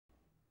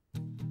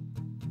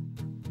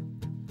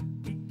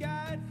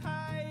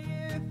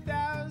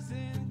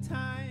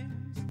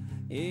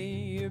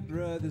in your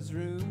brother's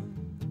room.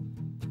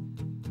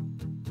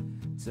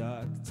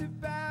 Talked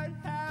about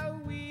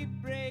how we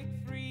break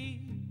free.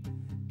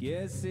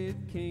 Guess it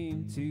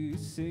came too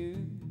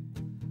soon.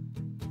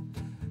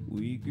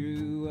 We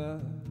grew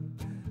up,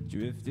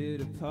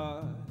 drifted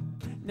apart.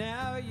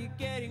 Now you're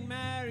getting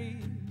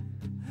married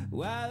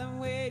while I'm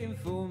waiting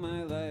for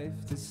my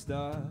life to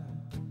start.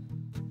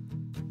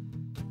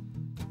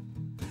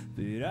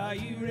 But are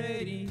you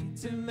ready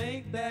to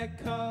make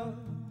that call?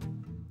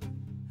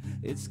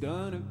 It's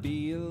gonna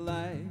be a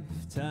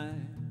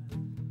lifetime.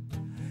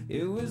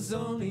 It was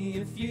only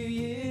a few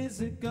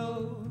years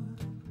ago,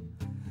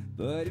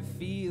 but it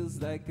feels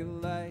like a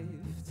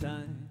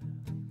lifetime.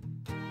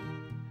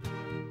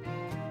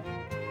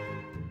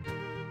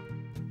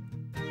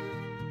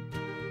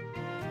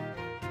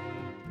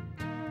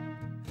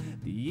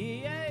 The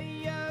year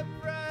your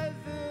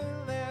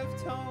brother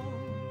left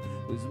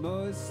home was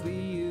mostly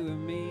you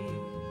and me.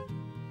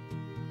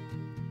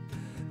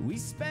 We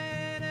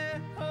spent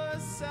a whole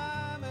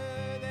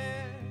summer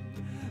there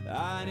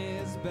on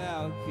his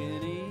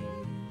balcony.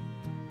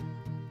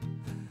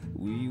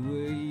 We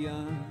were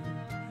young,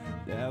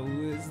 that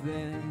was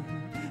then,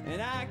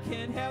 and I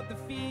can't help the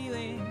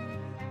feeling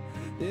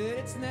that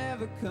it's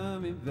never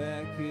coming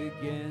back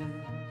again.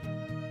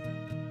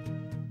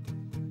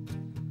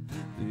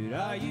 But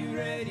are you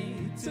ready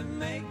to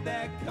make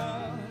that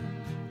call?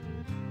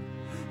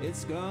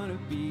 It's gonna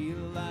be a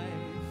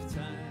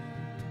lifetime.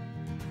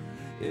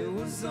 It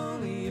was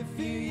only a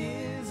few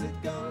years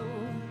ago,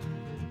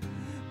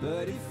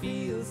 but it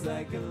feels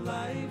like a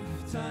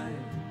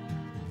lifetime.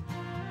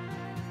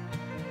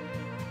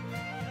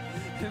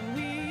 And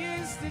we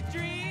used to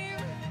dream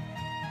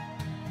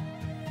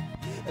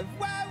of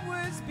what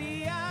was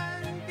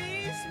beyond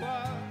these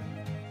walls.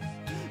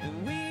 And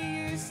we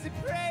used to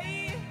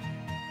pray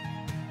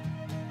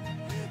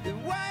that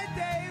one